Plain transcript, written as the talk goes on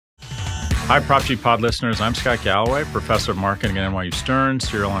Hi, Prof Pod listeners. I'm Scott Galloway, professor of marketing at NYU Stern,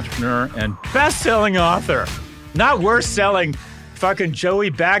 serial entrepreneur, and best-selling author. Not worst-selling, fucking Joey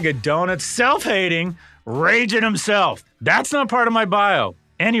Bag of Donuts, self-hating, raging himself. That's not part of my bio.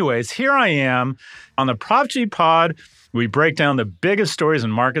 Anyways, here I am on the Prof Pod. We break down the biggest stories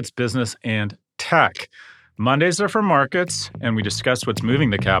in markets, business, and tech. Mondays are for markets, and we discuss what's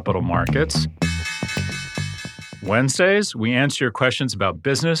moving the capital markets. Wednesdays, we answer your questions about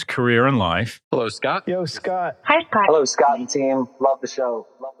business, career, and life. Hello, Scott. Yo, Scott. Hi, Scott. Hello, Scott and team. Love the show.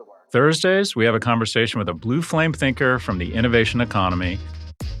 Love the work. Thursdays, we have a conversation with a blue flame thinker from the innovation economy.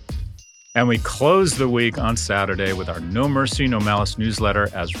 And we close the week on Saturday with our No Mercy, No Malice newsletter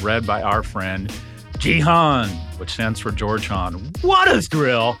as read by our friend Jihan, which stands for George Han. What a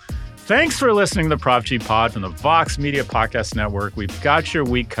thrill! Thanks for listening to the Prof G Pod from the Vox Media Podcast Network. We've got your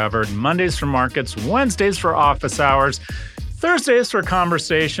week covered. Mondays for markets, Wednesdays for office hours, Thursdays for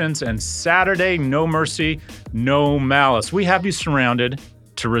conversations, and Saturday, no mercy, no malice. We have you surrounded.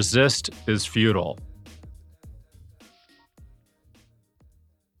 To resist is futile.